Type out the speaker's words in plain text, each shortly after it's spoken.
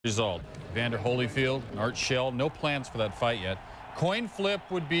Result. Vander Holyfield and Art Shell, no plans for that fight yet. Coin flip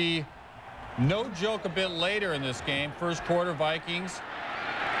would be no joke a bit later in this game. First quarter, Vikings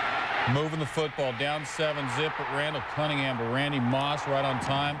moving the football down 7-zip at Randall Cunningham to Randy Moss right on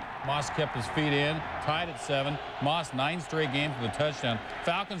time. Moss kept his feet in, tied at 7. Moss 9 straight games with a touchdown.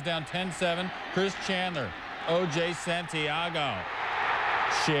 Falcons down 10-7. Chris Chandler, O.J. Santiago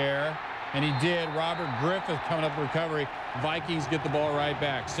share. And he did. Robert Griffith coming up with recovery. Vikings get the ball right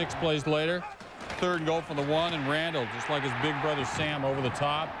back. 6 plays later, 3rd and goal from the 1, and Randall, just like his big brother Sam, over the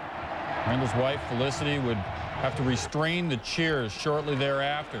top. Randall's wife Felicity would have to restrain the cheers shortly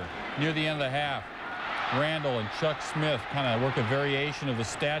thereafter. Near the end of the half, Randall and Chuck Smith kind of work a variation of the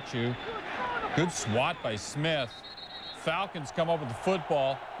statue. Good swat by Smith. Falcons come up with the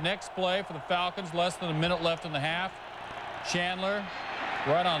football. Next play for the Falcons, less than a minute left in the half. Chandler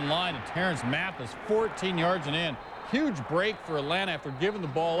right on line to Terrence Mathis, 14 yards and in. Huge break for Atlanta after giving the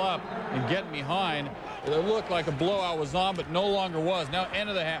ball up and getting behind. It looked like a blowout was on, but no longer was. Now end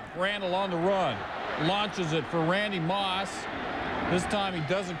of the half. Randall on the run. Launches it for Randy Moss. This time he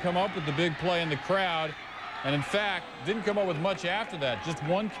doesn't come up with the big play in the crowd. And in fact, didn't come up with much after that. Just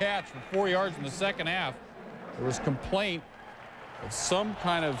 1 catch for 4 yards in the second half. There was complaint of some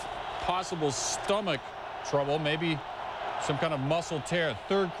kind of possible stomach trouble, maybe some kind of muscle tear.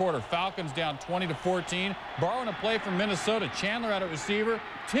 3rd quarter, Falcons down 20-14. Borrowing a play from Minnesota. Chandler out at receiver.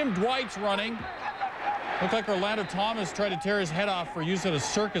 Tim Dwight's running. Looked like Orlando Thomas tried to tear his head off for use at a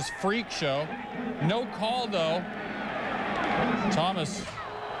circus freak show. No call, though. Thomas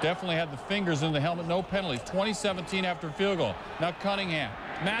definitely had the fingers in the helmet. No penalties. 20-17 after field goal. Now Cunningham.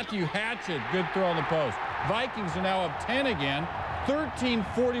 Matthew Hatchett. Good throw on the post. Vikings are now up 10 again.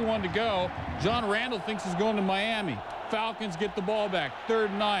 13:41 to go. John Randall thinks he's going to Miami. Falcons get the ball back. 3rd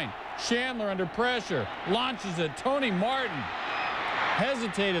and 9. Chandler under pressure. Launches it. Tony Martin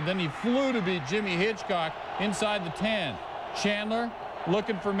hesitated. Then he flew to beat Jimmy Hitchcock inside the 10. Chandler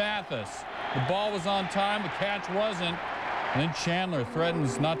looking for Mathis. The ball was on time. The catch wasn't. And then Chandler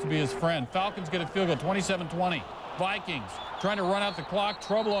threatens not to be his friend. Falcons get a field goal. 27-20. Vikings trying to run out the clock.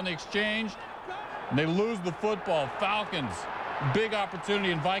 Trouble on the exchange. And they lose the football. Falcons. Big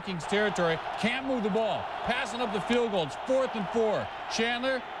opportunity in Vikings territory. Can't move the ball. Passing up the field goal. It's 4th and 4.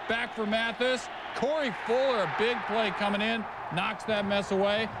 Chandler back for Mathis. Corey Fuller, a big play coming in. Knocks that mess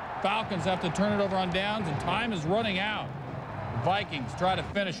away. Falcons have to turn it over on downs, and time is running out. Vikings try to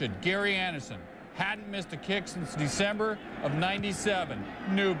finish it. Gary Anderson hadn't missed a kick since December of '97.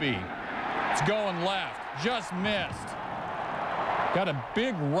 Newbie. It's going left. Just missed. Got a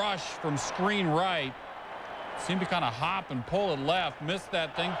big rush from screen right. Seemed to kind of hop and pull it left. Missed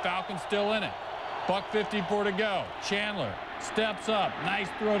that thing. Falcons still in it. $1:54 to go. Chandler steps up. Nice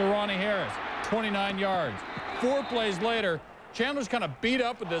throw to Ronnie Harris. 29 yards. 4 plays later, Chandler's kind of beat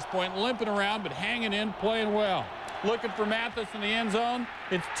up at this point, limping around, but hanging in, playing well. Looking for Mathis in the end zone.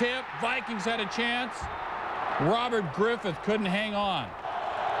 It's tipped. Vikings had a chance. Robert Griffith couldn't hang on.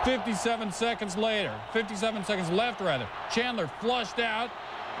 57 seconds later. 57 seconds left, rather. Chandler flushed out.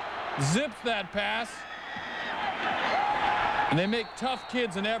 Zips that pass. And they make tough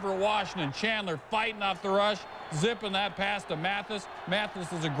kids in Everett, Washington. Chandler fighting off the rush, zipping that pass to Mathis. Mathis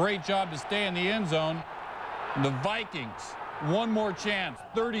does a great job to stay in the end zone. And the Vikings, one more chance.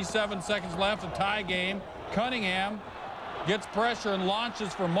 37 seconds left, a tie game. Cunningham gets pressure and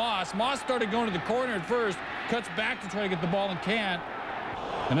launches for Moss. Moss started going to the corner at first, cuts back to try to get the ball and can't.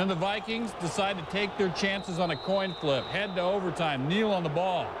 And then the Vikings decide to take their chances on a coin flip. Head to overtime. Neal on the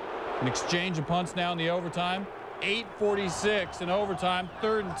ball. An exchange of punts now in the overtime. 8:46 in overtime,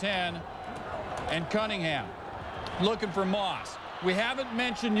 3rd and 10. And Cunningham looking for Moss. We haven't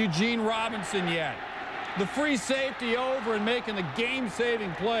mentioned Eugene Robinson yet. The free safety over and making the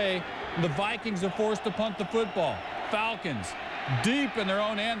game-saving play. The Vikings are forced to punt the football. Falcons deep in their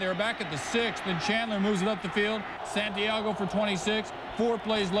own end. They're back at the 6th. Then Chandler moves it up the field. Santiago for 26. 4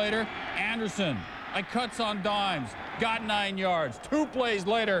 plays later, Anderson cuts on dimes. Got 9 yards. 2 plays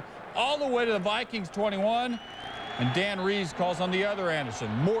later, all the way to the Vikings 21. And Dan Reeves calls on the other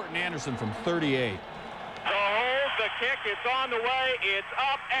Anderson, Morton Anderson from 38. The hold, the kick, it's on the way, it's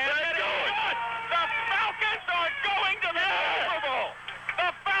up, and it's good! The Falcons are going to the Super Bowl!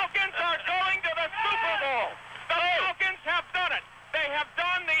 The Falcons are going to the Super Bowl! The Falcons have done it! They have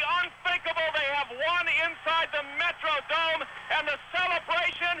done the unthinkable. They have won inside the Metrodome, and the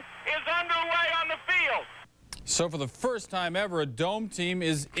celebration is underway on the field. So for the first time ever, a dome team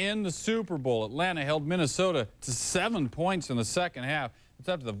is in the Super Bowl. Atlanta held Minnesota to 7 points in the second half. It's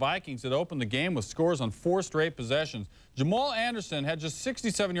after the Vikings had opened the game with scores on 4 straight possessions. Jamal Anderson had just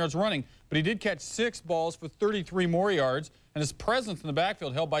 67 yards running, but he did catch 6 balls for 33 more yards. and his presence in the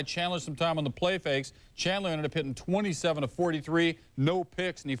backfield held by Chandler some time on the play fakes. Chandler ended up hitting 27 of 43, no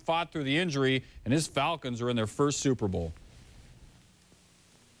picks, and he fought through the injury, and his Falcons are in their first Super Bowl.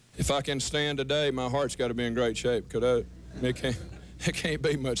 If I can stand today, my heart's got to be in great shape, because it can't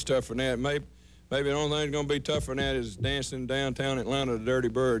be much tougher than that. Maybe the only thing that's going to be tougher than that is dancing downtown Atlanta the Dirty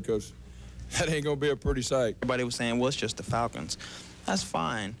Bird, because that ain't going to be a pretty sight. Everybody was saying, well, it's just the Falcons. That's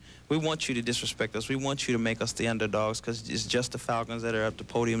fine. We want you to disrespect us. We want you to make us the underdogs, because it's just the Falcons that are up the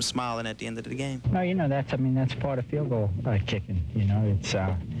podium smiling at the end of the game. No, you know, that's part of field goal kicking. You know,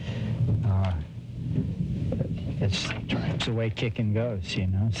 it's the way kicking goes, you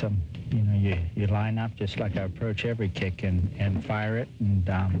know. So, you know, you line up just like I approach every kick and fire it, and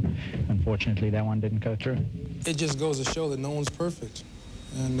unfortunately that one didn't go through. It just goes to show that no one's perfect.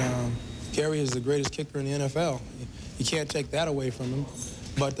 And Gary is the greatest kicker in the NFL. You can't take that away from him.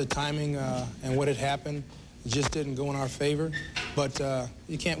 But the timing and what had happened just didn't go in our favor. But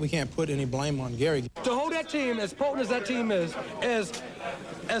we can't put any blame on Gary. To hold that team, as potent as that team is,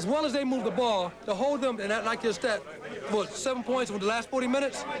 as well as they move the ball, to hold them and act like just that, what, 7 points over the last 40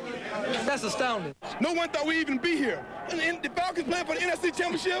 minutes? That's astounding. No one thought we'd even be here. And the Falcons playing for the NFC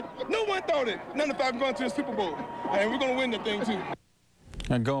Championship, no one thought it. None of the Falcons going to the Super Bowl. And we're going to win the thing, too.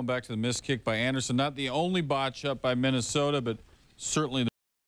 And going back to the missed kick by Anderson, not the only botch up by Minnesota, but certainly